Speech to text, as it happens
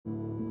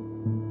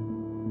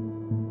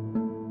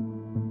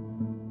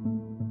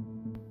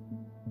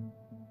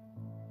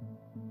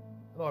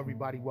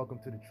everybody. Welcome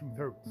to The Truth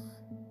Hurts.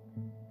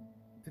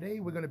 Today,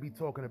 we're going to be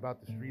talking about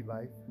the street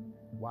life,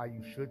 why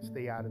you should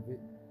stay out of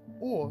it,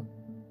 or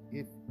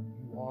if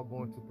you are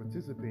going to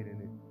participate in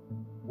it,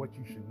 what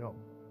you should know.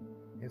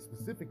 And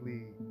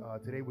specifically,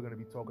 today we're going to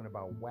be talking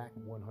about Wack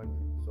 100.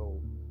 So,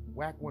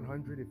 Wack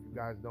 100, if you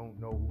guys don't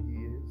know who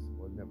he is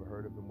or never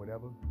heard of him,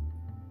 whatever,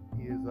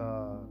 he is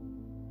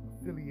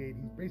affiliated.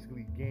 He's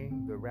basically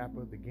Game, the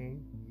rapper, The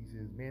Game. He's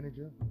his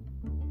manager,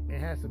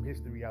 and has some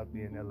history out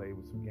there in LA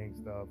with some gang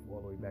stuff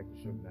all the way back to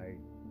Suge Knight.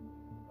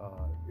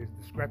 There's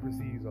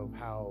discrepancies of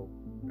how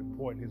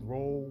important his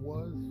role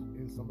was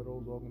in some of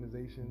those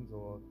organizations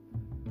or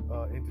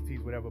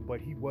entities, whatever. But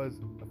he was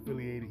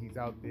affiliated. He's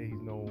out there.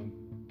 He's known,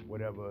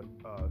 whatever.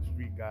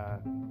 Street guy,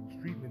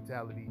 street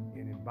mentality,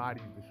 and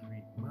embodies the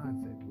street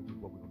mindset, which is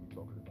what we're going to be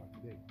talking about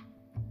today.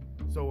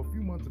 So a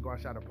few months ago, I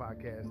shot a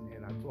podcast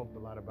and I talked a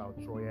lot about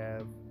Troy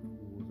Ave,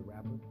 who was a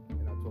rapper,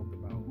 and I talked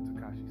about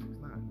Tekashi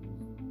 6ix9ine,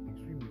 who's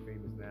extremely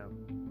famous now.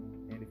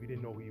 And if you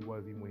didn't know who he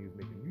was, even when he was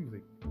making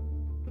music,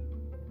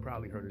 you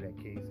probably heard of that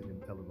case and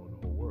him telling on the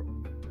whole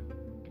world.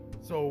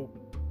 So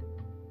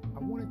I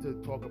wanted to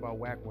talk about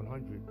Wack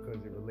 100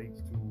 because it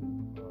relates to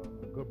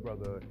a good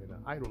brother and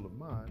an idol of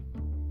mine,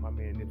 my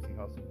man Nipsey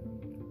Hussle.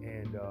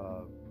 And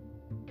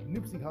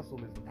Nipsey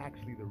Hussle is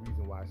actually the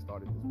reason why I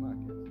started this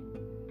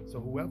podcast. So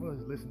whoever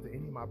has listened to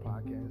any of my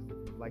podcasts,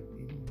 like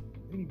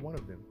any one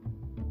of them,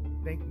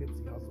 thank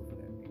Nipsey Hussle for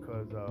that,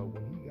 because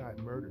when he got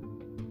murdered,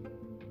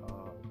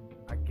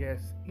 I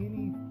guess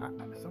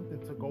something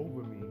took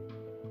over me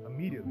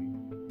immediately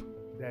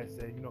that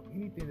said,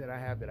 anything that I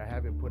have that I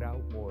haven't put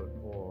out,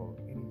 or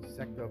any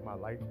sector of my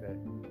life that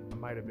I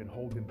might have been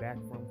holding back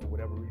from for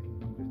whatever reason,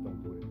 just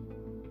don't do it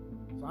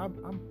anymore.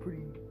 So I'm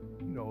pretty,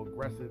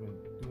 aggressive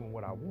and doing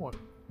what I want.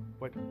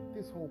 But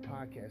this whole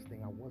podcast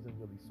thing, I wasn't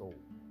really sold.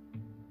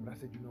 But I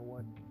said, you know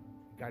what?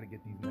 You got to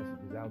get these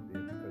messages out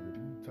there, because if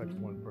you touch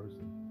one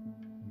person,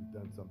 you've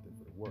done something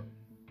for the world.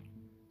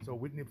 So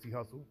with Nipsey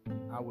Hussle,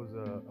 I was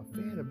a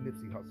fan of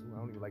Nipsey Hussle. I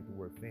don't even like the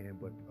word fan,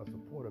 but a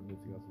supporter of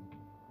Nipsey Hussle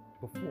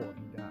before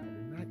he died.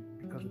 And not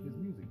because of his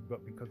music,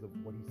 but because of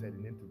what he said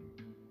in interviews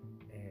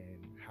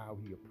and how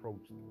he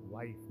approached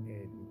life,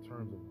 and in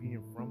terms of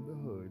being from the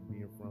hood,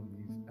 being from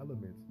these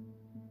elements,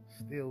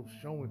 still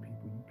showing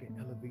people you can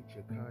elevate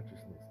your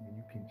consciousness and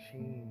you can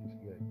change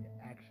your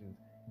actions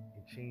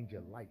and change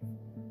your life.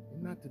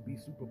 And not to be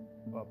super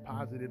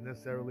positive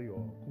necessarily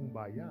or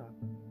kumbaya,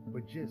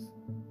 but just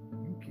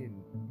you can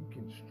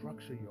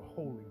structure your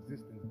whole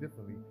existence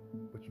differently,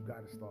 but you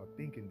got to start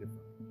thinking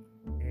differently.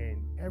 And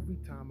every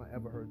time I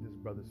ever heard this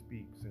brother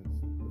speak, since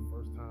the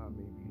first time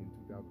maybe in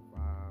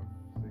 2005,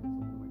 6,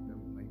 something like that,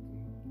 19,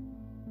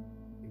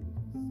 it was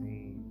the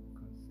same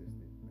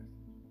consistent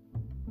message.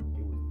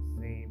 It was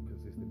the same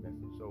consistent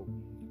message. So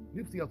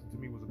Nipsey Hussle to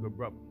me was a good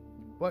brother.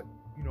 But,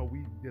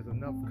 there's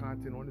enough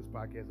content on this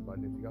podcast about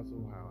Nipsey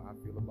Hussle, how I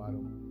feel about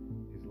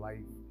him, his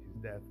life, his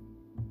death.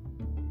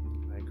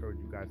 I encourage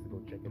you guys to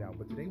go check it out.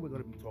 But today we're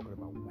going to be talking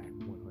about Wack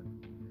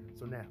 100.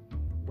 So now,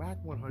 Wack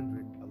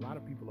 100, a lot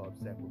of people are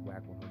upset with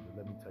Wack 100.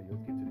 Let me tell you,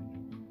 let's get to the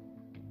juice.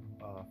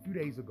 A few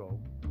days ago,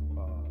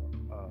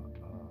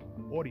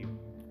 audio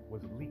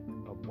was leaked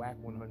of Wack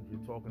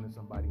 100 talking to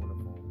somebody on the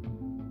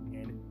phone.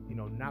 And,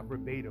 not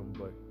verbatim,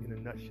 but in a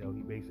nutshell,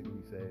 he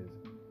basically says,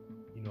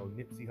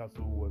 Nipsey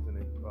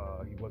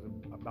Hussle he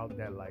wasn't about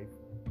that life.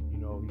 He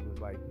was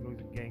like, he's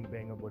a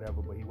gangbanger,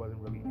 whatever, but he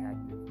wasn't really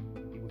active.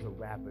 He was a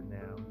rapper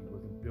now. He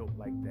wasn't built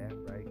like that,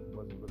 right? He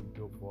wasn't really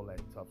built for all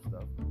that tough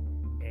stuff.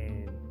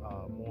 And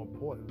more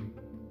importantly,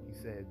 he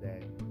said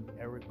that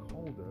Eric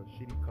Holder,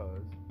 Shitty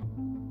Cuz,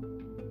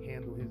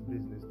 handled his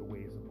business the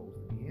way it's supposed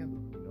to be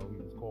handled. He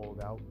was called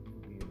out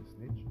for being a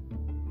snitch.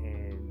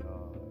 And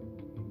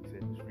he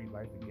said the street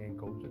life, the gang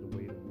culture, the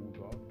way the rules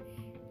are,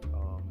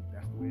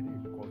 that's the way it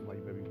is. You call somebody,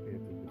 you better be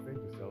prepared to defend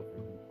yourself,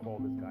 and you call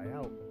this guy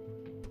out,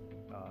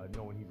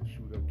 knowing he's a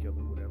shooter,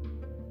 killer, whatever.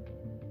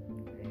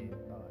 And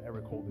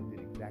Eric Holder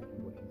did exactly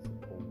what he's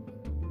supposed to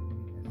do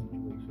in that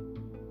situation,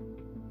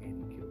 and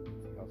he killed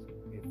Nipsey Hussle.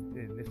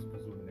 And this is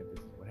presuming that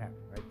this is what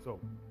happened, right? So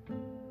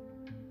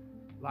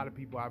a lot of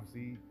people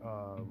obviously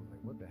was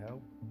like, what the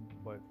hell?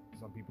 But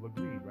some people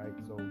agreed, right?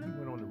 So he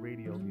went on the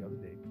radio the other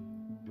day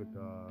with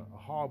a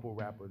horrible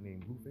rapper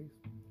named Blueface,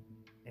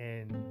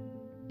 and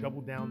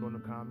doubled down on the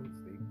comments.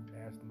 They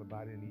asked him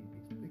about it, and he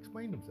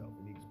explained himself.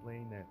 And he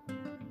explained that,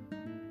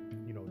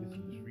 this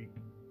is the street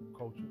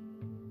culture,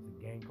 it's the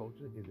gang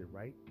culture. Is it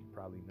right?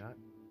 Probably not.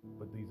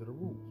 But these are the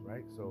rules,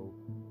 right? So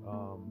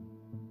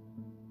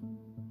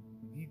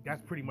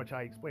that's pretty much how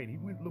he explained. He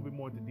went a little bit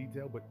more into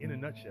detail, but in a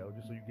nutshell,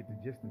 just so you get the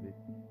gist of it,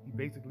 he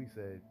basically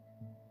said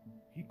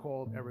he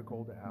called Eric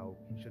Holder out.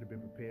 He should have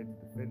been prepared to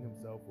defend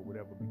himself or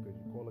whatever, because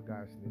you call a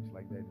guy a snitch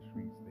like that in the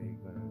streets,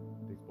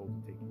 they're supposed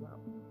to take you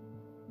out.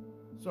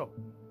 So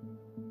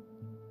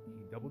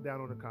he doubled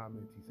down on the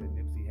comments. He said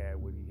Nipsey had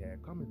what he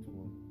had coming to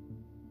him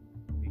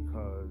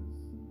because,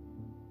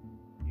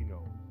 he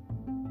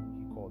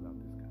called out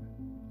this guy.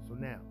 So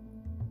now,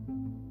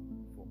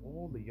 for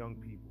all the young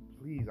people,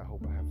 please, I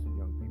hope I have some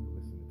young people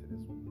listening to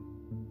this week.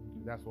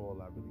 That's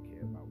all I really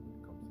care about when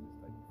it comes to this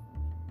type of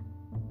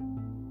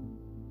food.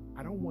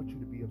 I don't want you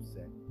to be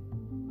upset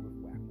with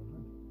WAC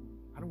 100.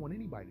 I don't want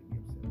anybody to be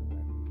upset with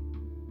WAC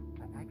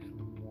 100. I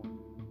actually want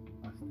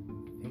us to be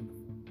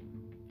thankful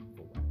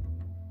for WAC.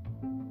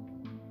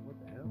 What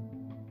the hell?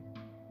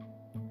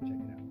 Check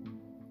it out.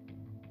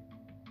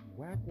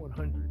 WAC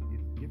 100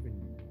 is giving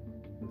you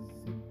the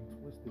sick,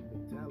 twisted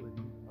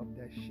mentality of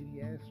that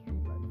shitty ass street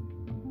life.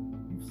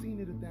 You've seen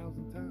it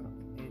 1,000 times.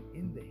 And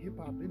in the hip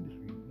hop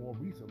industry, more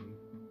recently,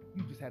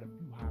 you just had a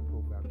few high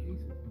profile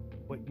cases,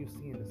 but you're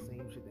seeing the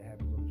same shit that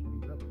happens on the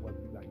street level. Whether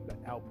you got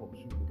Alpo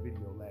shooting a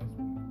video last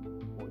week,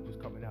 or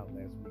just coming out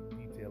last week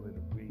detailing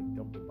the way he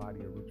dumped the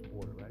body of Rich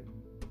Porter, right?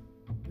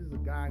 This is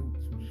a guy who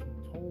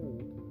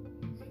told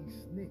he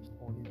snitched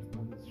on his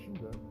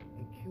shooter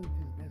and killed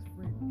his best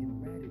friend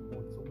and ratted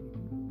on so many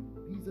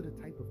people. These are the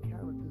type of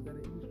characters that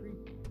are in the street.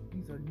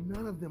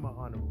 None of them are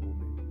honorable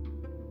men.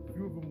 A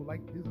few of them are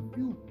like, there's a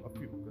few,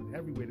 because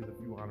everywhere there's a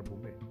few honorable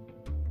men.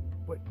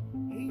 But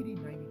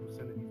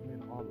 80-90% of these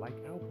men are like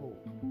Alpo.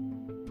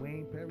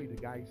 Wayne Perry, the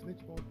guy he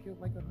snitched on,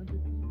 killed like 100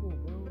 people,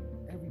 bro.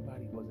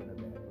 Everybody wasn't a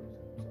bad person.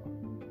 I'm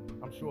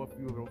sorry. I'm sure a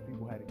few of those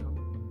people had it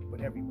coming,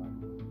 but everybody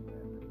wasn't a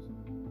bad person.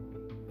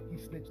 He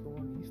snitched on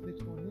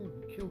him.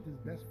 He killed his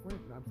best friend.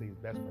 And I'm saying his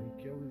best friend.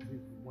 He killed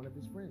one of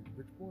his friends,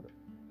 Rich Porter.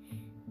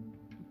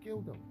 He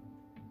killed him.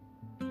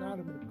 Shot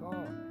him in the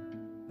car.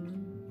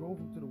 Drove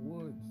him to the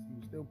woods. He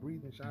was still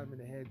breathing. Shot him in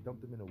the head.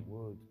 Dumped him in the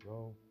woods,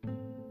 bro.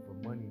 For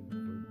money, for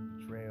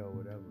betrayal,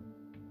 whatever.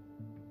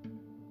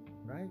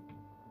 Right?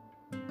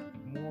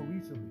 More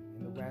recently,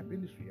 in the rap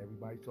industry,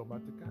 everybody's talking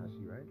about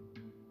Tekashi, right?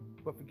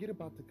 But forget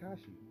about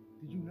Tekashi.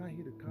 Did you not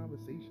hear the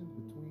conversations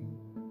between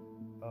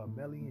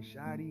Melly and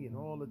Shotty and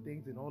all the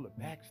things and all the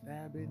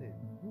backstabbing? And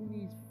who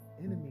needs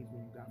enemies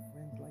when you got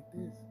friends like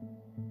this?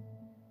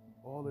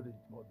 All the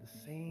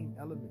same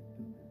element,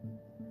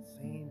 the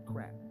same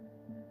crap.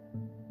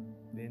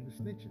 Then the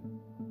snitching.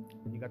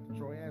 And you got the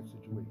Troy Ave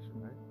situation,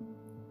 right?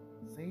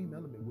 Same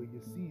element where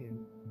you're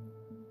seeing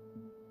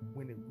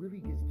when it really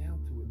gets down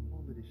to it,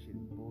 all of this shit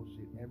is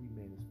bullshit. Every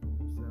man is for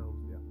themselves.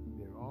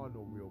 There are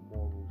no real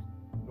morals.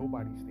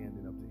 Nobody's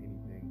standing up to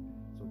anything.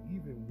 So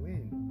even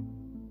when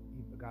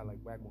a guy like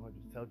WAC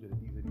 100 tells you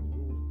that these are these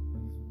rules,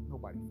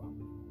 nobody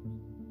follows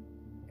rules.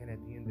 And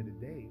at the end of the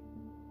day,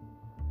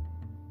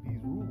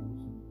 these rules,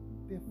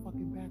 they're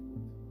fucking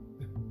backwards.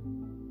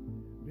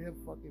 They're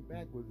fucking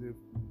backwards.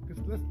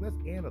 Because let's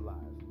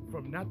analyze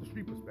from not the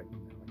street perspective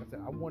now. Like I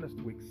said, I want us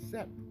to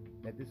accept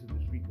that this is the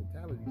street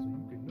mentality so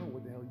you can know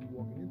what the hell you're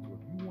walking into.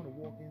 If you want to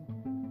walk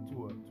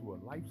into a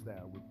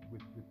lifestyle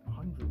with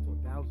hundreds or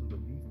thousands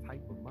of these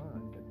type of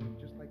minds that think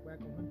just like WAC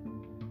 100,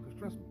 because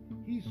trust me,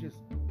 he's just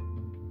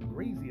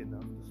crazy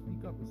enough to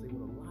speak up and say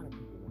what a lot of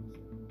people want to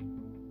say.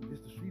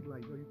 It's the street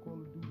like, yo, you call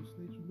a dude a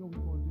snitch, you know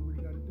he's going to do what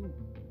he got to do.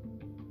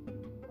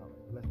 All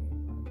right, let's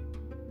analyze it.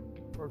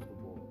 First of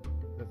all,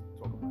 let's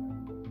talk about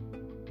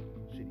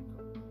shitty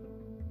colors.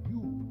 You,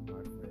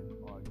 my friend,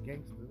 are a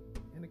gangster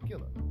and a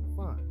killer.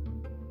 Fine.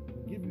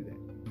 I'll give you that.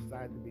 You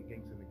decide to be a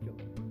gangster and a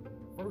killer.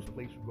 First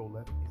place you go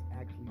left is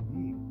actually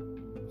being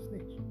a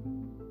snitch.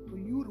 So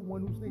you the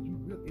one who snitched.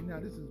 And now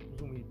this is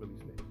presuming he really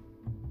snitched.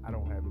 I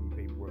don't have any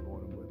paperwork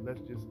on him, but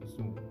let's just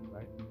assume,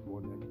 right?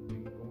 Or that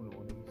everything going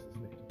on that he's a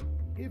snitch.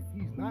 If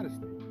he's not a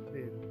snitch,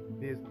 then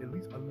there's at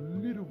least a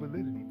little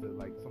validity to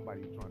like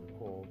somebody trying to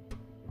call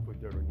and put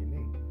dirt on your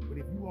name. But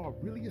if you are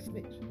really a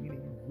snitch,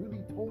 meaning you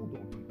really told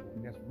on people,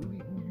 and that's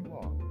really who you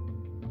are,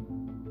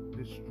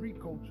 the street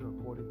culture,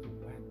 according to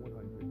WAC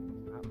 100,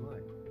 is not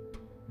lying,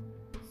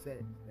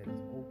 says that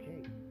it's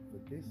okay for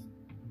this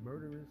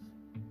murderous,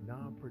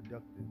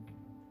 non-productive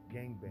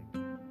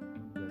gangbanger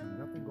who has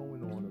nothing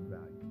going on of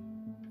value,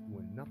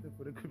 doing nothing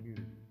for the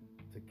community,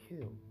 to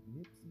kill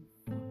Nipsey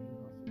fucking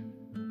Hussle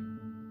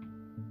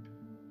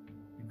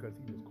because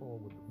he was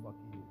called what the fuck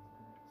he is.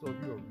 So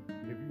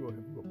if you're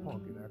a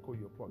punk and I call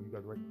you a punk, you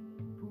got the right to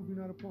prove you're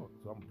not a punk.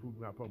 So I'm gonna prove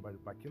you're not a punk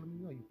by killing me.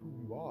 No, you prove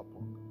you are a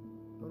punk.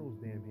 Throw those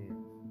damn hands.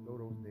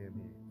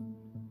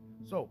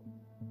 So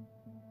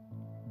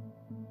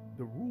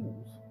the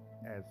rules,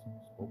 as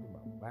spoken by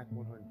WAC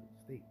 100,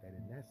 state that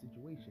in that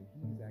situation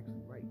he's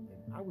actually right.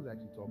 And I was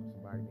actually talking to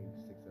somebody maybe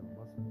 6-7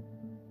 months ago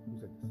who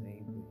said the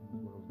same thing. He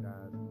was one of those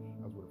guys.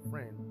 I was with a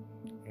friend,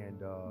 and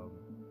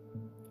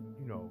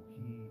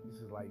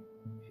this is like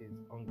his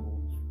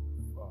uncle's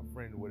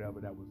friend or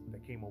whatever that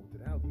came over to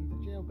the house. He's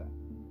a jail guy.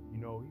 He's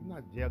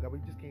not a jail guy,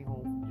 but he just came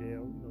home from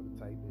jail. The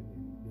type, and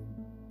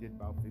he did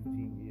about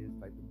 15 years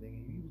type of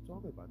thing. And he was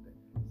talking about that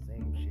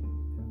same shitty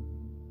mentality,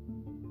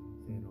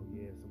 saying, "Oh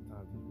yeah,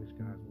 sometimes these rich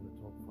guys want to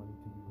talk funny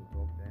to you and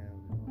talk down."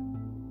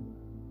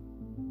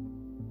 Insecurity.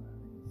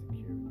 That's what you're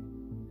dealing with.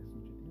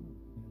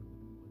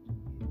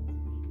 You're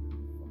dealing with a bunch of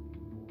insecure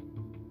fucking boys.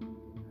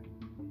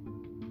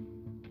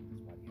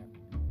 That's why they have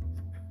to do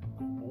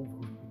these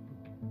over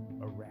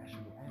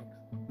irrational acts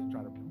to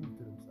try to prove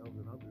to themselves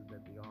and others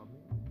that they are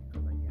men.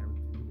 Because I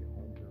guarantee you, their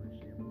homes are in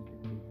shambles,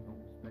 their kids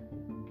don't respect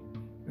them,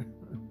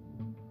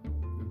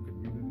 the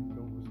communities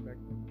don't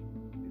respect them,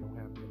 they don't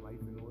have their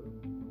life in order,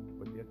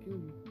 but they'll kill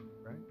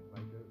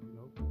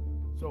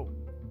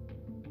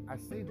I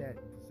say that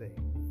to say,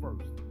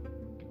 first,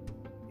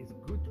 it's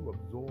good to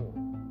absorb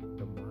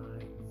the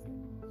mindset.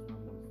 That's why I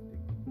want us to dig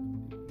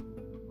into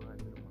the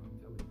mindset of what I'm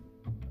telling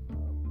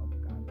you of a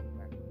guy like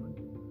Mac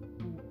 100.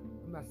 Who,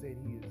 I'm not saying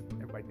he is,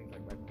 everybody thinks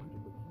like Mac 100,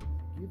 but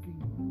he's giving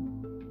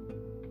you,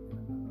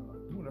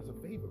 doing us a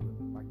favor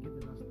by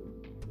giving us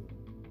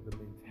the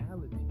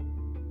mentality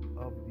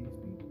of these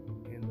people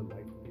and the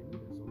life that they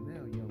live in. So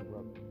now, young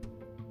brother,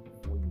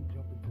 before you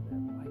jump into that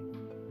life,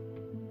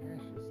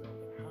 ask yourself,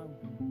 how do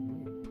you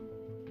win?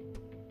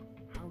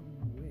 How do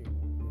you win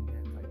in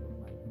that type of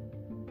life?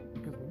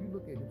 Because when you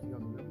look at Nipsey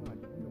Hussle, I'm not,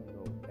 we don't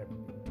know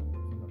everything about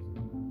Nipsey Hussle,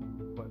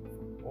 but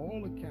from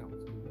all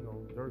accounts, because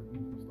Dirk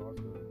usually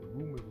starts the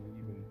rumors will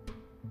even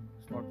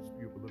start to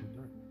spew up a little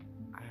dirt.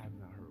 I have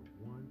not heard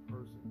one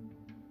person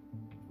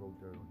throw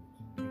dirt on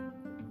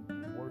Nipsey.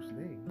 The worst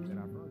thing that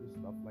I've heard is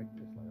stuff like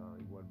this, like,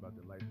 he wasn't about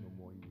the life no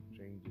more, he was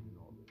changing and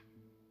all this,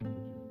 which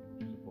is what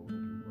you're supposed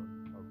to do,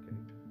 but okay.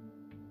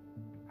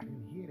 I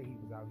didn't hear that he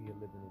was out here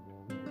living the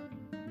wrong way.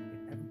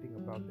 And everything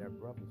about that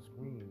brother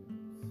screamed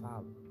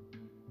solid.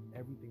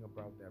 Everything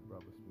about that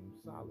brother screamed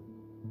solid.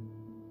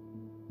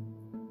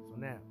 So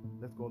now,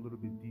 let's go a little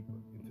bit deeper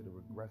into the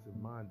regressive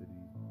mind of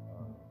these people.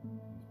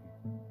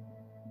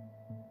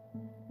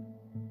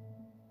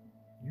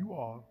 You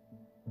are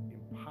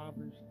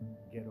impoverished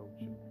ghetto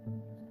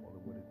children. Let's call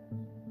it what it is.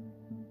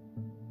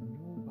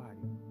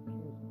 Nobody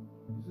cares.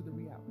 This is the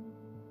reality.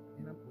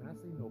 And when I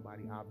say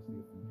nobody, obviously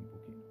a few people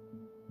care.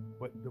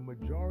 But the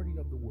majority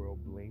of the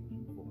world blames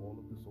you for all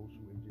of the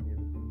social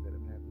engineering things that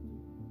have happened to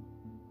you.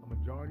 A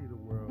majority of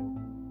the world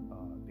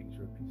thinks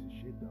you're a piece of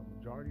shit. A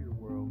majority of the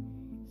world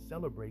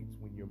celebrates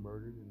when you're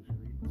murdered in the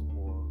streets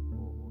or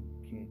you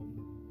can't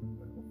eat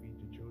or feed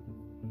your children.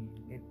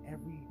 And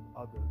every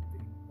other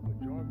thing. A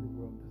majority of the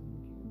world doesn't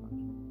even care about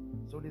you.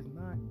 So there's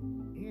not,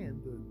 and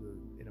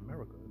in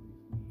America at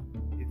least,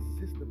 it's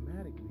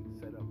systematically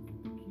set up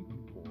to keep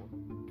you poor,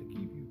 to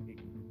keep you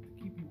ignorant, to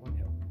keep you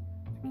unhealthy,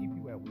 to keep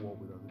you at war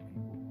with other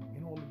people,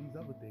 and all of these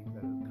other things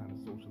that are kind of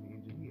socially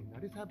engineered. Now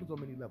this happens on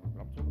many levels,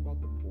 but I'm talking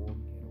about the poor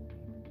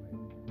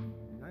ghetto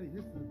people, right?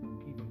 Now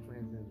this even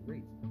transcends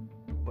race,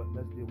 but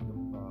let's deal with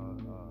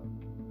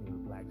the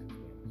blacks,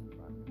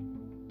 Hispanics,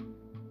 primarily.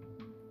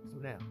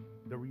 So now,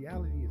 the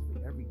reality is for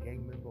every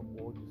gang member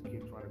or just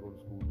kid trying to go to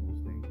school, do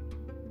his thing,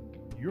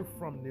 you're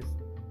from this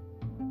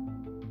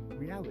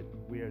reality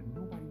where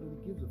nobody really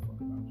gives a fuck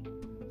about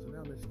you. So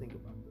now let's think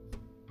about this.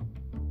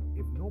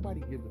 If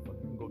nobody gives a fuck,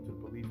 you can go to the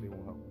police, they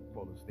won't help you.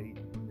 Call the state,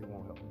 they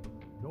won't help you.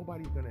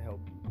 Nobody's gonna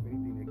help you. If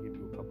anything, they give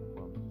you a couple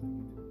crumbs just to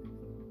get to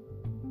the next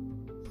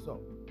thing. So,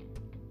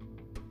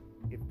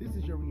 if this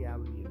is your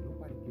reality and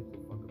nobody gives a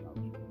fuck about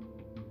you,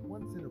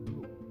 once in a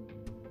blue,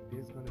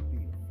 there's gonna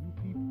be a few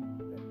people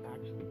that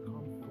actually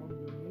come from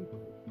your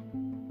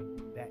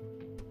neighborhood that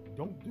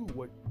don't do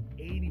what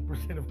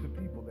 80% of the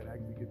people that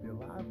actually get their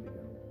lives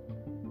together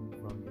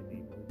from your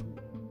neighborhood do.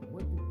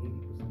 What do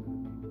 80% of the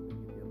people that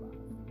get their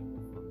lives together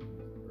from these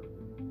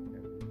urban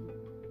areas do?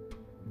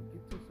 When you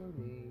get to a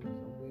certain age,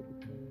 somewhere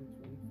between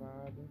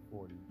 25 and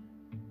 40,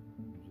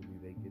 usually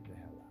they get the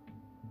hell out.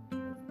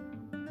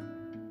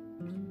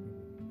 When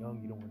you're young,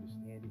 you don't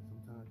understand it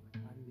sometimes. Like,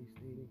 why do they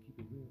stay there and keep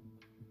it real?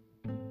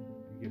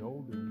 You get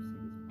older, you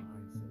see this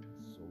mindset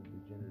is so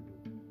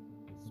degenerative,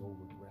 it's so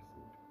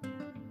regressive,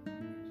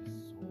 it's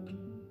just so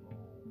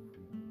low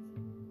frequency,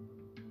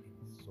 and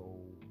it's so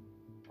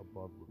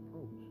above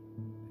reproach that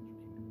you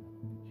can do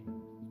nothing to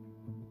change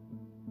these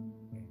people.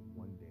 And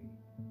one day,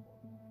 all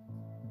of it.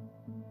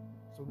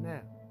 So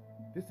now,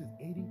 this is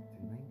 80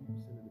 to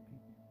 90% of the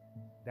people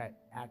that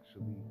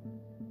actually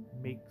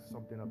make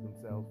something of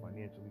themselves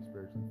financially,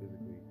 spiritually,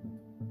 physically, mentally.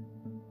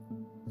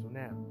 So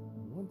now,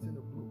 once in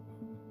a blue,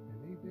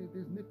 and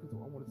there's Nipsey,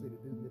 I want to say that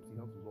there's Nipsey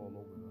Hussles all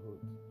over in the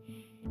hoods.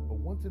 But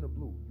once in a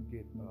blue, you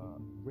get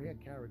rare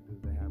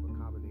characters that have a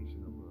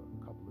combination of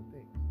a couple of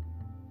things,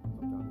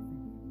 sometimes a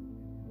few things.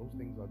 And those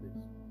things are this.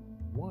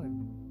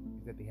 One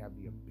is that they have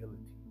the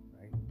ability,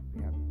 right?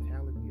 They have the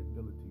talent, the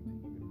ability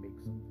to even make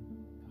something,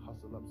 to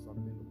hustle up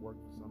something, to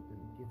work for something,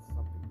 to get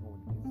something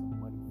going, to get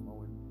some money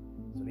flowing,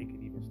 so they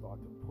can even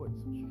start to put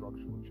some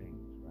structural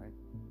change, right?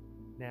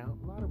 Now,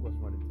 a lot of us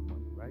run into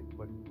money, right?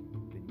 But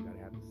then you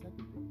gotta have the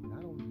second thing.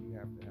 Not only do you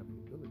have to have the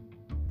ability,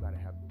 you gotta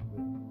have the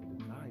will, the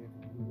desire to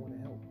even want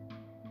to help.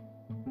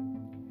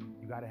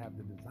 You gotta have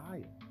the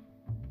desire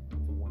to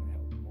want to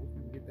help. Most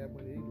people get that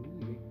money, they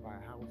leave, they buy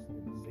a house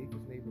in the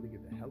safest neighborhood, they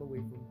get the hell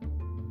away from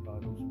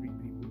those street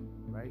people,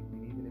 right?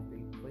 And even if they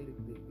play,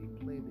 they just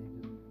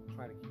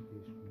try to keep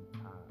their street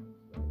ties,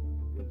 right?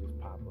 They'll just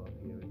pop up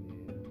here and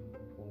there,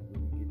 won't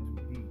really get too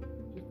deep,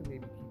 just to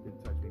maybe keep in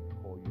touch, maybe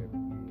call you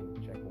every year,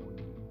 check on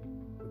you.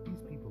 But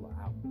these people are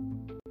out.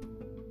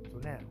 So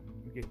now,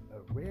 you get a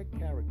rare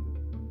character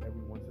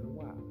every once in a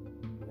while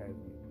who has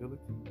the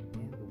ability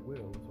and the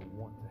will to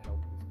want to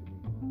help this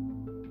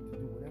community, to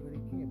do whatever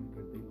they can,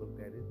 because they looked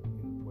at it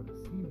in what a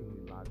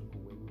seemingly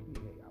logical way would be.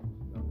 Hey, I was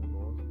young and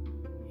lost.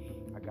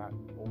 I got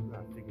older,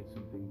 I figured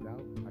some things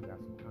out. I got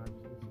some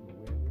consciousness, some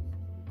awareness,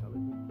 some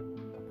intelligence.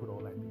 I put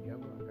all that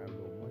together. I got a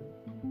little money.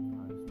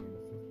 I understand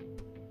the system.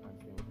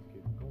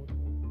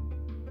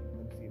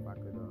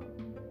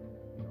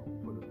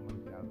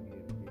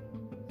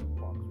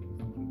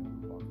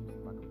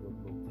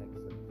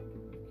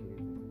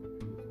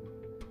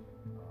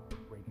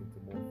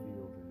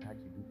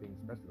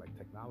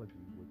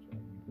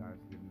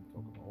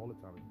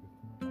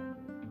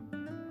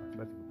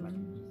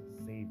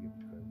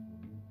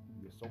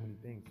 so many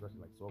things,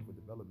 especially like software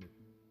development.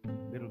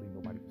 Literally,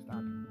 nobody can stop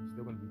you. You're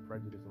still gonna be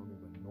prejudiced on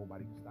it, but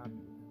nobody can stop you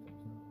with that type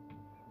of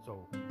stuff.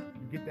 So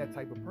you get that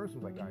type of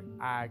person who's like, all right,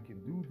 I can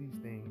do these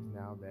things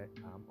now that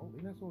I'm old,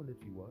 and that's all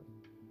Nipsey was.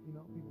 You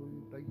know, people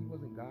like he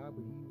wasn't God,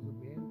 but he was a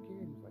man who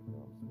cared. He was like,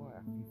 no, I'm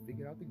smart. He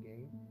figured out the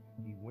game.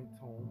 He went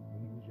home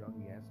when he was young.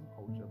 He had some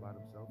culture about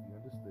himself. He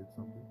understood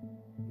something,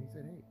 and he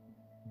said, hey,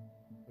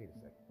 wait a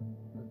second.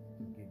 Let's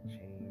just get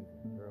chains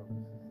and girls.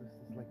 This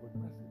is like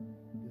regressive.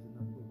 There's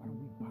another way. Why don't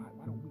we buy?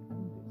 Why don't we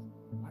own this?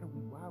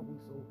 Why are we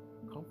so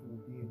comfortable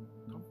being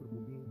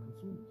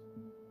consumers?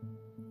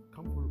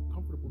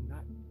 Comfortable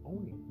not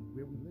owning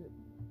where we live.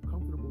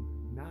 Comfortable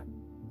not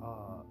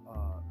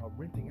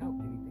renting out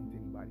anything to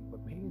anybody,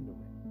 but paying the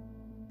rent.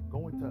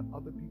 Going to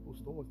other people's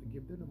stores to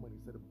give them the money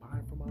instead of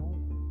buying from our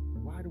own.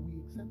 Why do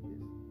we accept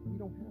this? We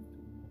don't have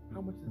to.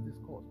 How much does this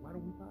cost? Why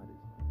don't we buy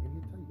this? And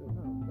he'll tell you,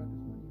 no, you got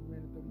this money, you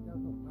ran it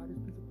 30,000. No, buy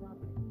this piece of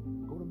property.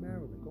 Go to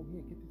Maryland. Go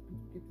here, get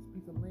this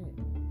piece of land.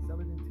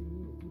 Sell it in 10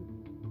 years.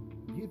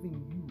 Giving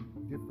you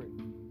different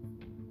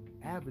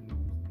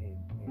avenues and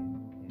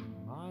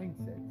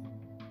mindsets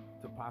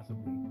to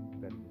possibly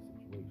better your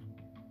situation.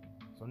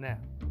 So now,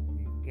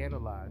 we've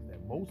analyzed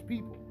that most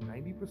people,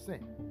 90%,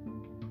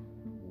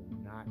 will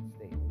not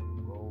stay. They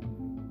will go,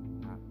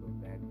 not look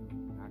back,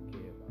 not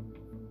care about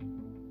it.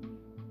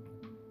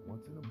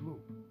 Once in a blue,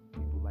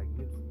 people like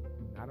Nipsey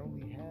not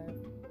only have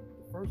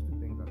the first two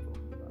things I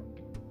talked about,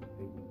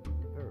 they will do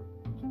the third,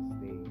 which is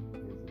stay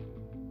visible,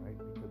 right?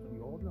 Because we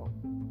all know,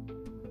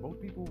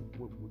 most people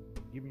would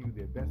giving you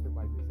their best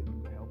advice. They say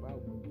you can help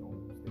out, but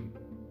don't stay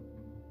there.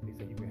 They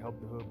say you can help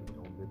the hood, but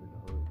don't live in the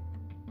hood.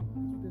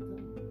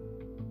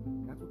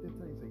 That's what they're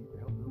telling you. Say you can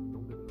help the hood, but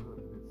don't live in the hood.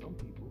 But then some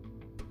people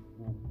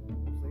will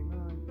say,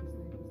 nah, you can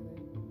stay.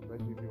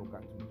 Especially if you don't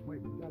got too much money.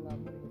 But you got a lot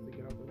of money once they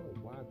get out the hood.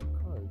 Why?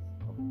 Because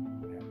of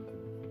what happened to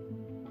you.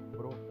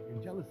 But in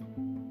jealousy.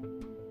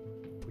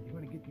 But you're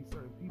going to get these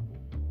certain people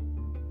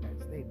that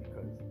stay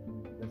because,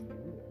 let's be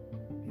real,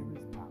 there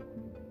is power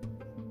in it.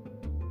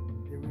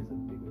 There is a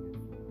bigger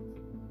influence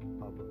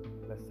of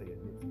let's say a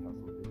Nipsey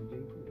Hussle than a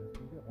Jay-Z. Let's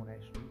be real, on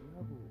that street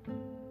level.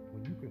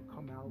 When you can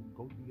come out,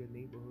 go through your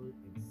neighborhood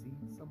and see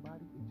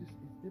somebody, it's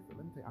different.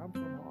 Let me tell you, I'm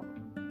from Harlem.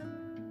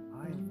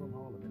 I am from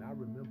Harlem, and I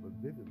remember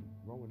vividly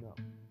growing up,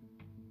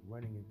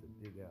 running into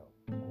Big L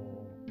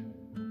all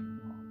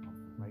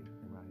right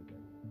around his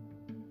area.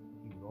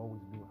 He would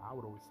always be, I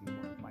would always see him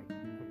on his bike, put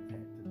his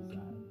hat to the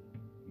side.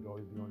 He'd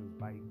always be on his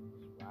bike,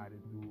 just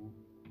riding through.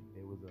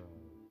 There was a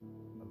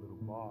little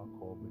bar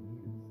called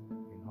Benita's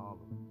in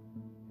Harlem.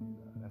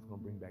 And that's going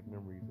to bring back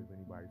memories if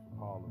anybody's from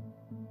Harlem.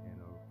 And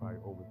probably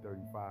over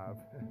 35,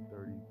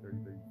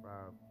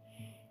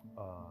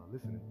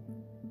 listening.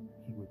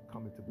 He would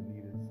come into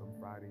Benita's some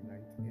Friday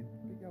nights, and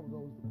Big L was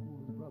always the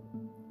coolest brother.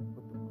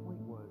 But the point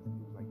was, it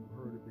was like you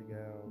heard of Big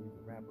L, he's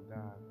a rapper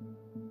guy,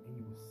 and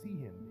you would see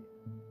him there.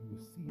 You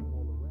would see him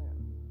all around.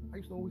 I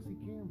used to always see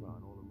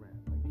Cameron all around.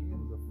 Like, Cam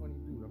was a funny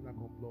dude. I'm not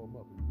going to blow him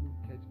up. If you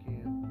catch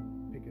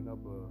Cam picking up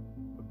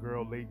a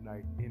girl late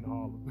night in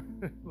Harlem,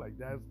 like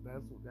that's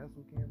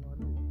what Cameron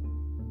is.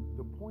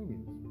 The point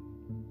is,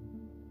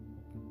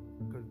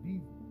 because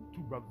these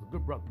two brothers are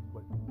good brothers,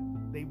 but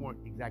they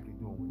weren't exactly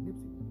doing what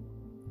Nipsey was doing.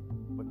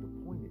 But the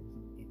point is,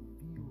 it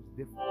feels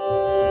different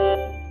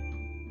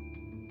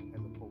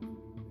as opposed to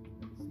people that you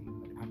never see.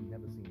 Like, I've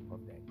never seen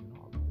Puff Daddy in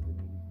Harlem. Does it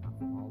mean he's not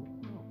from Harlem?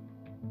 No.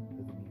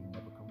 Does it mean he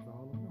never comes to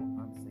Harlem? No.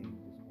 I'm saying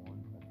just on,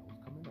 like, I was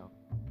coming up,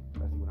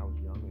 especially when I was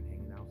young and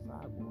hanging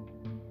outside more,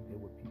 there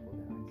were people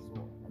that I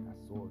saw. Like,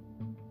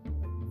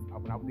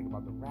 when I would think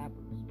about the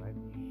rappers, right?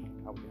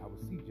 I would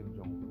see Jim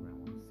Jones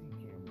around. I would see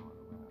Cameron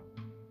around.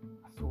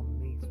 I saw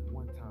Mace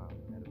one time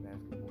at a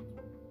basketball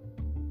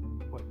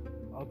tournament. But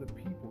other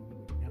people you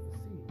would never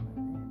see. Like,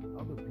 man,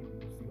 other people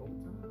you see all the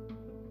time.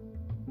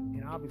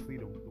 And obviously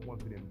the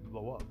ones who didn't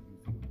blow up, you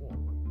see them more.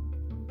 But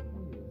the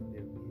point is,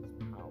 there is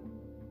power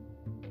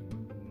in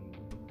being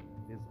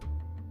visible.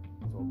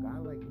 So a guy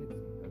like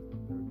Nipsey does the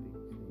third thing,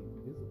 he stays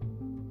visible.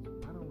 So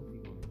not only is he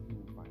going to do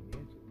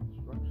financially,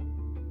 structurally,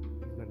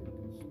 he's going to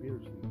do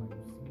spiritually, like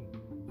you've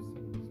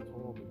seen this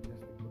tall,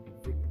 majestic looking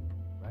figure,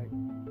 right?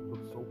 He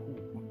looks so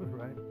cool,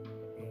 right?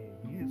 And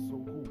he is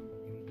so cool,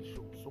 and he just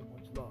shows so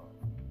much love.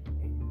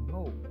 And you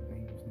know that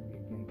he used to be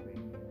a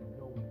gangbanger. You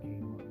know he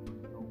came up,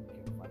 you know he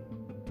kept fighting,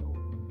 you know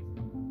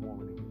he was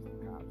warring against the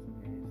cops and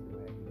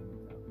still had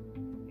enemies out there.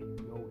 And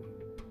you know he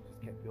just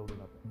kept building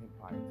up an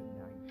empire to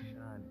now he's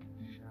shining.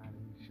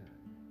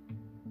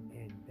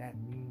 And that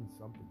means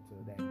something to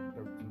that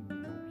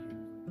 13-year-old kid.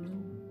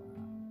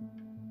 Wow.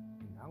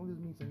 And not only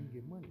does it mean something you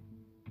get money,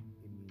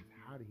 it means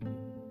how do you get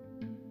the money?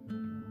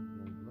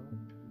 Young blood,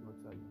 he's gonna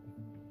tell you,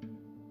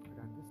 I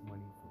got this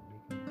money from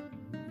making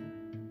music,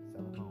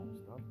 selling my own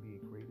stuff,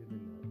 being creative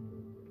in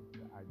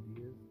the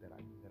ideas that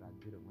I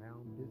did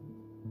around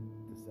business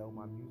to sell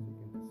my music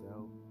and to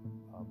sell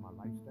my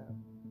lifestyle.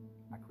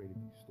 I created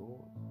these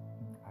stores.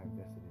 I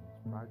invested in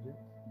these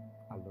projects.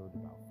 I learned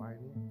about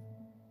finance,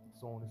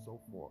 so on and so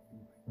forth. And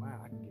you're like, wow,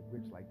 I can get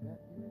rich like that?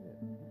 Yeah,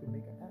 you can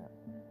make an app.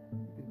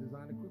 You can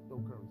design a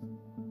cryptocurrency.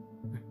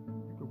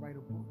 You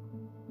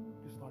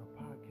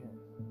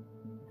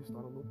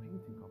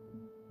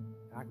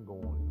I can go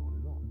on and on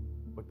and on.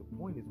 But the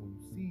point is, when you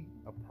see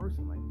a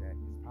person like that,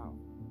 it's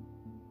powerful.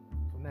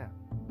 So now,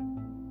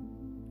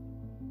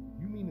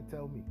 you mean to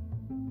tell me,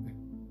 let's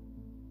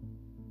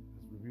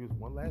review this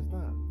one last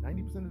time.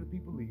 90% of the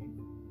people leave.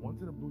 Once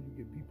in a blue, you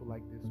get people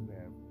like this who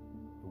have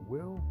the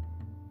will,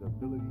 the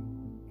ability,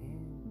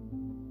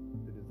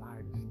 and the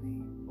desire to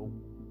stay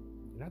local.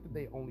 Not that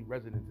they only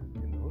residents in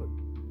the hood,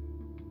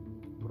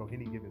 but on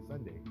any given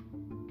Sunday,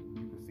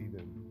 you can see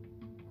them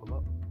pull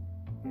up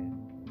and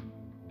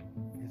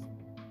visit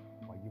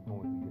while you're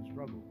going through your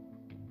struggle.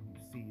 You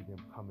see them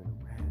coming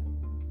around.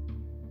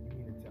 You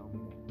mean to tell me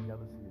that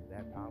jealousy is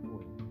that powerful?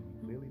 And we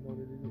clearly know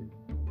that it is.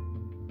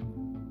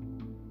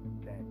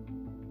 That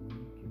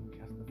we can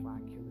justify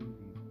killing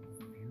these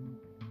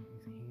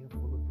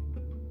handful of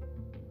people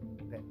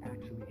that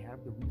actually have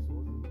the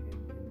resources and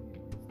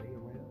stay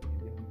around,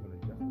 and then we're going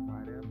to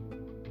justify that?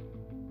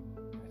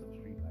 That's the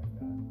street life,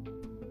 guys.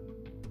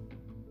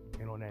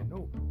 And on that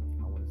note,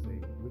 I want to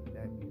say, with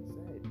that being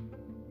said,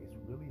 it's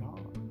really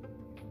hard.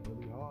 It's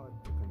really hard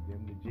to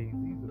condemn the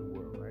Jay-Z's of the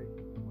world, right?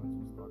 Once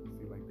we start to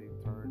see like they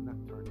not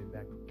turn it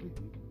back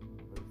completely,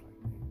 but it's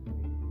like,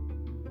 man,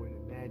 you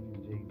wouldn't imagine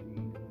Jay-Z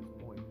at this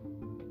point,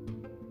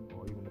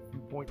 or even a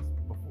few points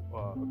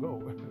ago,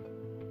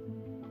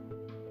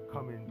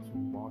 coming to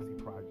Marcy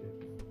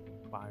Projects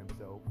by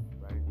himself,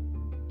 right?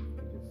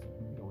 And just,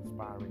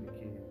 inspiring the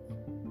kids.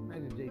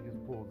 Imagine Jay just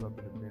pulls up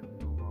in the Bentley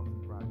on Marcy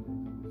Projects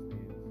and just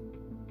stands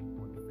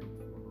on the fence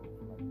for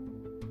like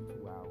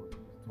 2 hours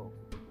and just talks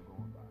to people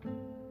going by.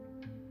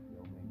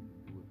 Yo, man, you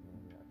can do it,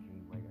 man. I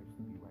came right. I used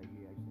to be right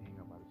here. I used to hang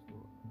out by the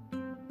store.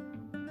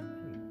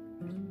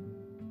 And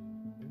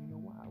you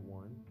know why?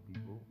 One,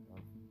 people,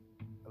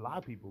 a lot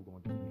of people are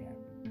going to be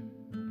happy.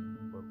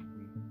 But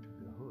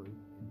the hood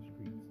and the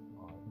streets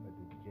are a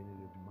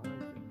degenerative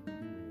mindset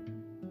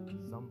where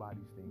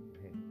somebody's thinking,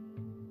 hey,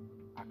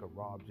 I could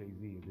rob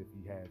Jay-Z as if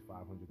he has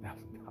 $500,000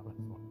 on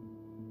him.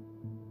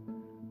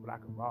 But I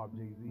could rob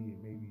Jay-Z and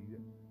maybe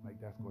like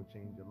that's going to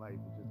change your life.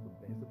 It's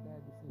a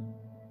bad decision.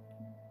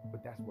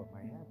 But that's what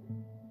might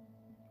happen.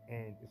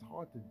 And it's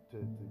hard to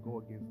go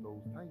against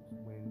those types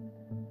when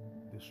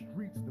the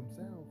streets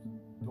themselves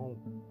don't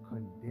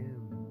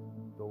condemn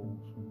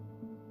those who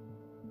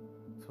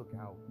took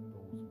out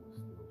those who are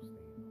still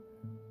staying around.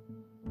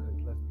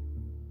 Because let's be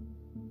real,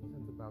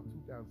 since about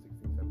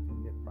 2016,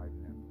 17, Nip probably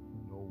didn't have to be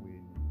nowhere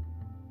near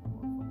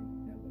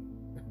motherfucking LA.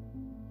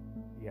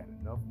 He had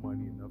enough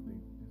money, enough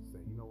things to just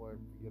say, you know what,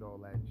 forget all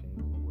that change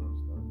the world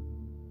stuff.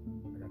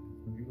 I got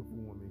this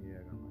beautiful woman here,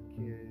 I got my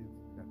kids,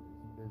 I got this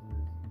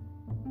business.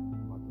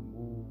 I'm about to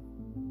move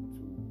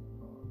to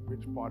a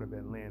rich part of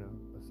Atlanta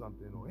or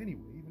something, or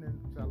anywhere, even in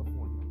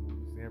California. I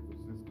moved to San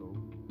Francisco,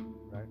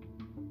 right?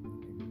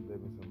 And just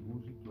live in some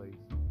bougie place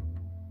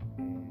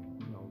and,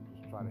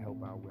 just try to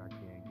help out where I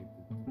can, get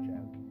to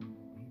travel.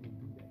 He didn't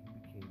do that. He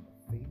became a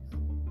face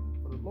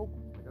for the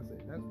locals. Like I said,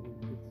 that's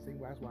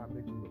why I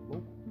mentioned the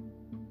locals.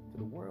 To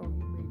the world,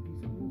 he made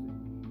decent music.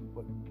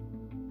 But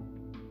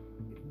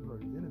if you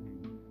heard his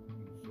interviews,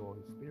 you saw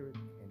his spirit,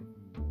 and if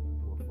you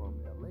were from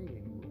LA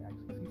and you would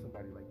actually see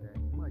somebody like that,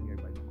 you might get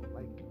everybody not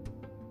like it.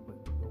 But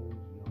those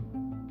young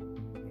people,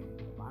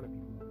 and a lot of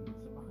people will be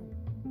inspired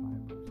by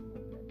a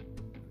person like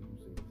that. Because you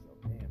say to yourself,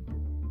 damn, man,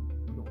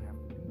 you don't have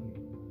to be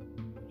here,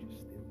 but you're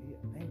still here.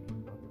 Thank you,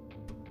 brother.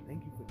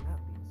 Thank you for not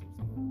being so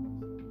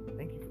scandalous.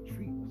 Thank you for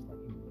treating us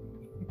like you.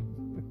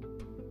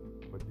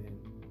 But then,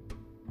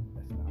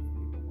 let's not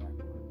forget what Wack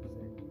 100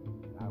 said.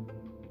 And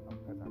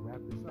as I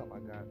wrap this up, I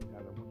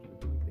want you to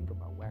really think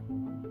about Wack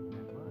 100 and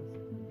that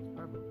mindset. It's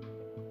prevalent.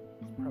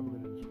 It's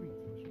prevalent in the streets,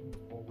 and the streets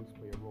always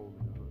play a role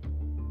in the hood.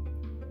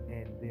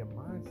 And their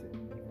mindset,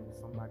 even with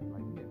somebody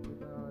like me,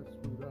 they're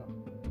screwed up.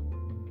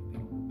 They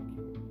don't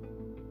really care.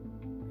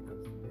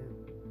 Because to them,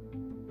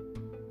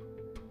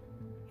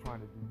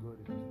 trying to do good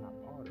is just not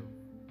part of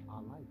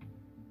our life.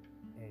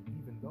 And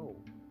even though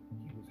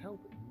he was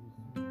helping, he was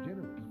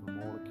generous from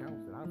all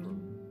accounts that I've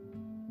heard,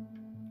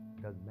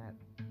 doesn't matter.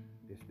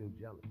 They're still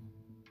jealous.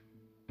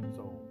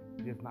 So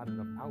there's not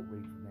enough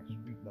outrage from that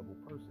street level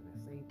person,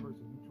 that same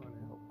person you're trying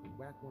to help. Because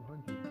Wack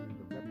 100 is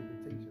the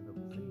representation of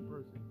the same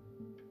person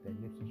that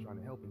Nipsey's trying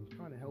to help, and he's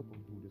trying to help him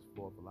through this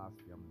flawed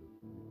philosophy I'm going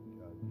to give you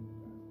guys.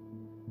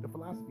 The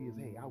philosophy is,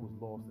 hey, I was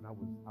lost and I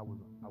was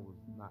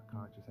not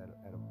conscious at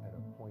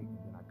a point, and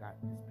then I got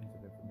this piece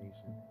of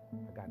information,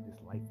 I got this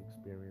life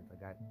experience, I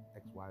got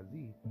XYZ,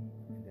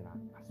 and then I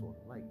saw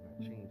the light and I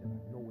changed and I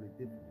know what it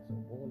did for me. So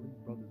all these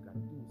brothers got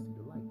to do is see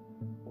the light.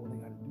 All they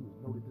got to do is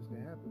know that this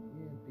can happen.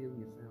 Yeah, in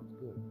theory it sounds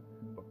good,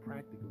 but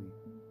practically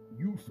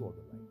you saw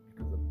the light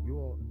because of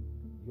your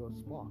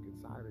spark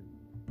inside of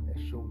you that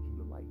showed you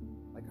the light.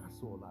 Like I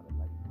saw a lot of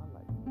light in my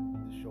life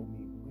to show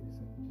me, wait a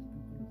second, just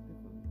do things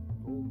differently.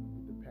 Go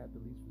with the path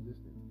of least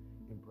resistance.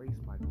 Embrace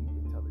my deep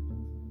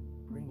intelligence.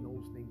 Bring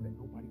those things that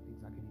nobody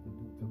thinks I can even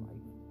do to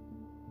life.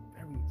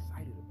 Very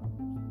excited about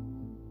those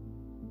things.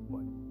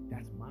 But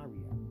that's my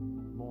reality.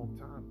 Long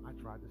time, I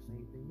tried the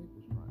same thing Nick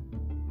was trying.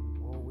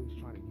 Always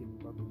trying to get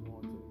brothers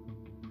on to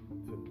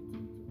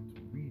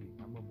reading.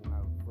 I remember when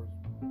I first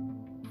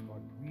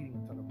started reading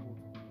until I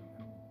moved to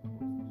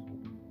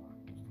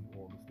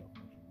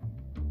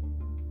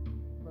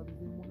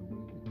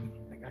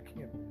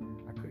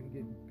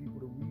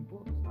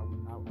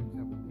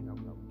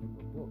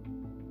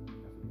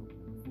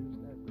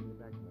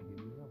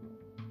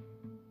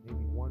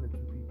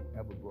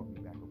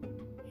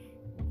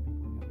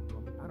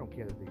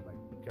care that they like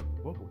kept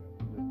the book or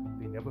whatever.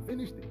 They never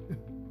finished it.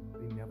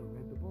 They never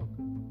read the book.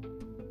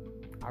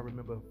 I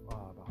remember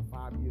about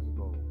 5 years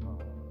ago, what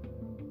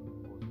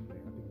was his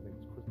name? I think his name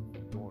was Christopher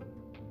Dorner,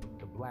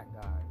 the black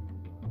guy who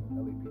was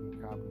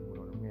LAPD cop who went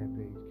on a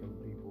rampage,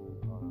 killing people,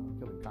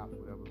 killing cops,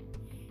 whatever,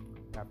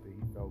 after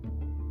he felt,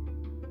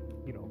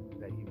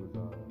 that he was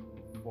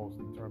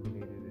falsely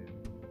terminated and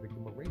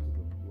victim of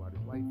racism throughout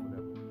his life,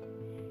 whatever.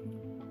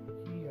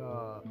 He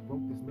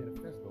wrote this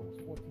manifesto.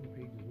 It was 14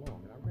 pages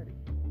long, and I read it.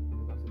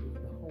 And I said,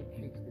 the whole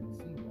case didn't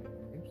seem like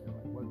interesting.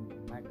 Like, what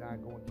black guy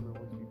going killing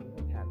white people?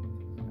 What happened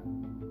to this guy?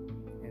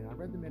 And I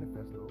read the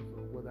manifesto,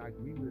 so whether I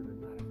agree with it or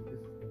not, I said,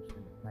 this is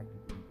interesting that black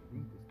people need to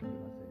read this, because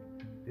I said,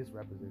 this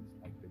represents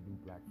like the new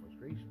black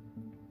frustration,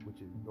 which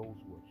is those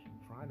who are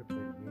trying to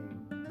play the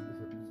game.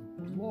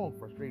 It's a long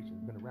frustration.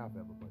 It's been around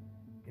forever, but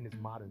in this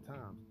modern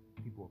times,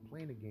 people are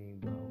playing the game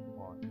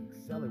well, are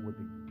excelling what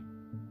they do,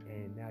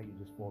 and now you're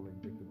just falling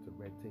victim to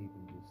red tape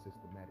and just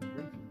systematic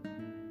racism.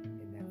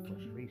 And that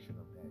frustration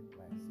of that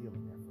glass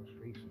ceiling, that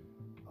frustration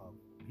of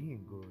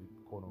being good,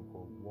 quote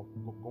unquote,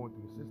 going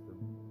through the system,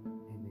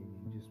 and then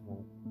it just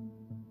won't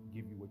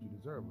give you what you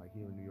deserve. Like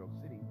here in New York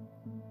City,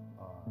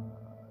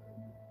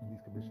 police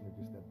commissioner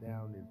just stepped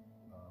down.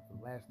 For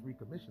the last 3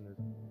 commissioners,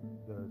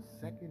 the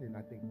second and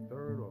I think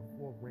third or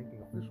fourth ranking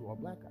official are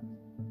black guys.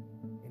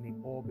 And they've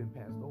all been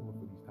passed over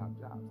for these top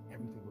jobs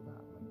every single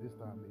time. Like this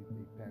time they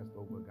passed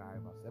over a guy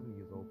about 70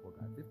 years old for a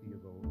guy 50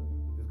 years old.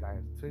 This guy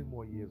has 10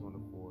 more years on the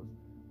force.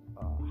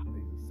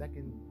 He's the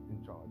second in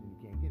charge and he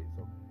can't get it.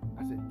 So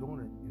I said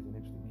Dorner is an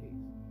interesting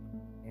case.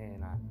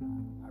 And I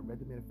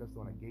read the manifesto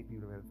and I gave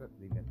people the manifesto.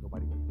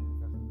 Nobody read the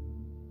manifesto.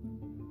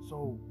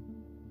 So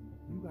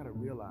you gotta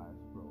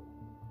realize, bro,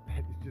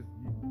 that it's just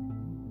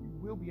you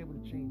will be able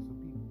to change some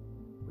people,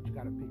 but you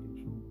gotta pick and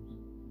choose.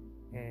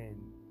 And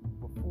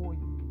before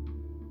you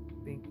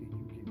think that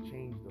you can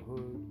change the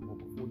hood, or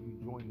before you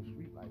join the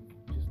street life,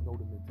 just know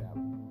the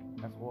mentality.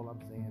 That's all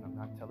I'm saying. I'm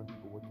not telling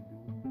people what to do,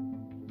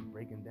 just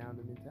breaking down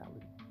the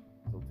mentality.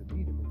 So to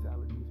me, the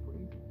mentality is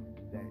crazy.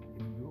 That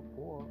if you're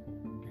poor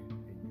and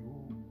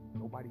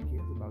nobody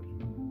cares about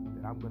you,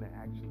 that I'm gonna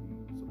actually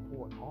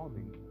support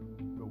harming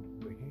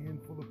the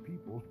handful of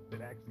people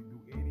that actually do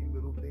any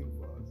little thing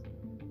for us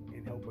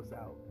and help us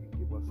out and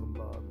give us some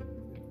love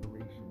and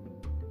inspiration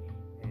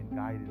and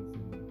guidance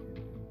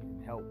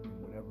and help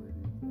in whatever it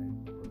is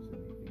that the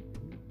person may think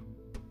they need.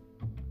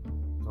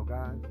 So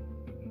guys,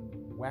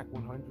 Wack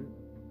 100,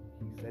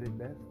 he said it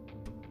best.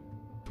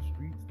 The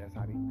streets, that's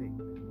how they think.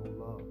 There's no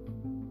love.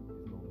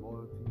 There's no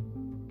loyalty.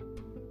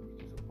 It's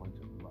just a bunch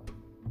of love.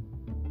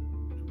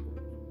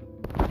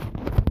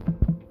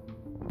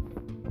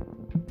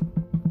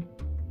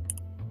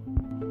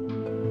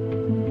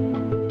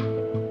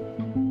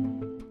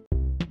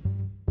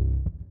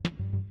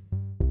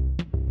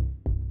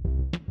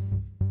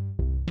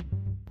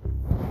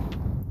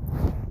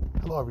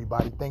 Hello,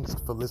 everybody. Thanks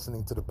for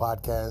listening to the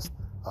podcast.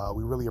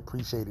 We really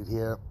appreciate it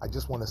here. I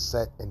just want to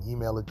set an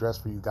email address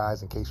for you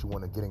guys in case you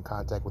want to get in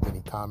contact with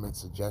any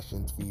comments,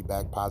 suggestions,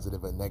 feedback,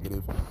 positive or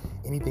negative.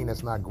 Anything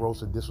that's not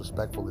gross or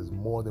disrespectful is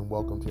more than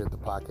welcomed here at the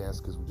podcast,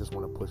 because we just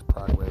want to push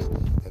progress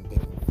and thinking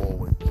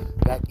forward.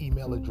 That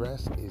email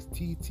address is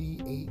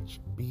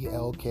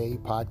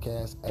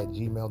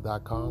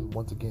tthblkpodcast@gmail.com.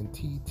 Once again,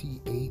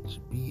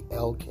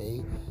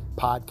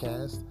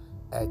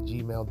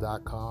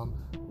 tthblkpodcast@gmail.com.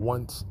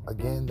 Once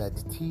again,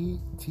 that's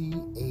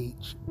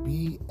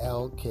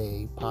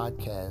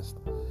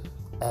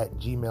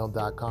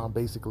tthblkpodcast@gmail.com.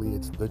 Basically,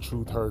 it's The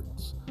Truth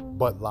Hurts,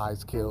 But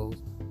Lies Kills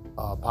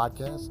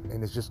podcast,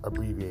 and it's just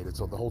abbreviated.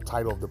 So the whole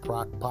title of the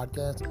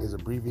podcast is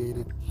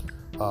abbreviated,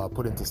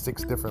 put into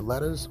 6 different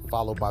letters,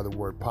 followed by the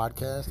word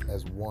podcast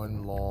as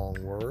one long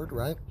word,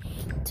 right?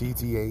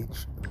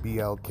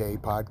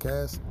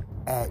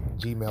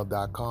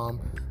 tthblkpodcast@gmail.com.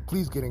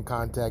 Please get in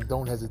contact.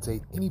 Don't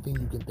hesitate. Anything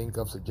you can think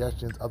of,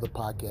 suggestions, other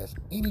podcasts,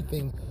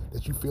 anything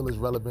that you feel is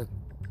relevant,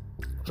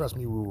 trust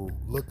me, we will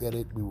look at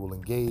it, we will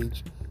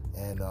engage,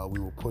 and we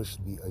will push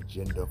the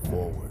agenda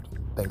forward.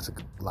 Thanks a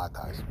lot,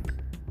 guys.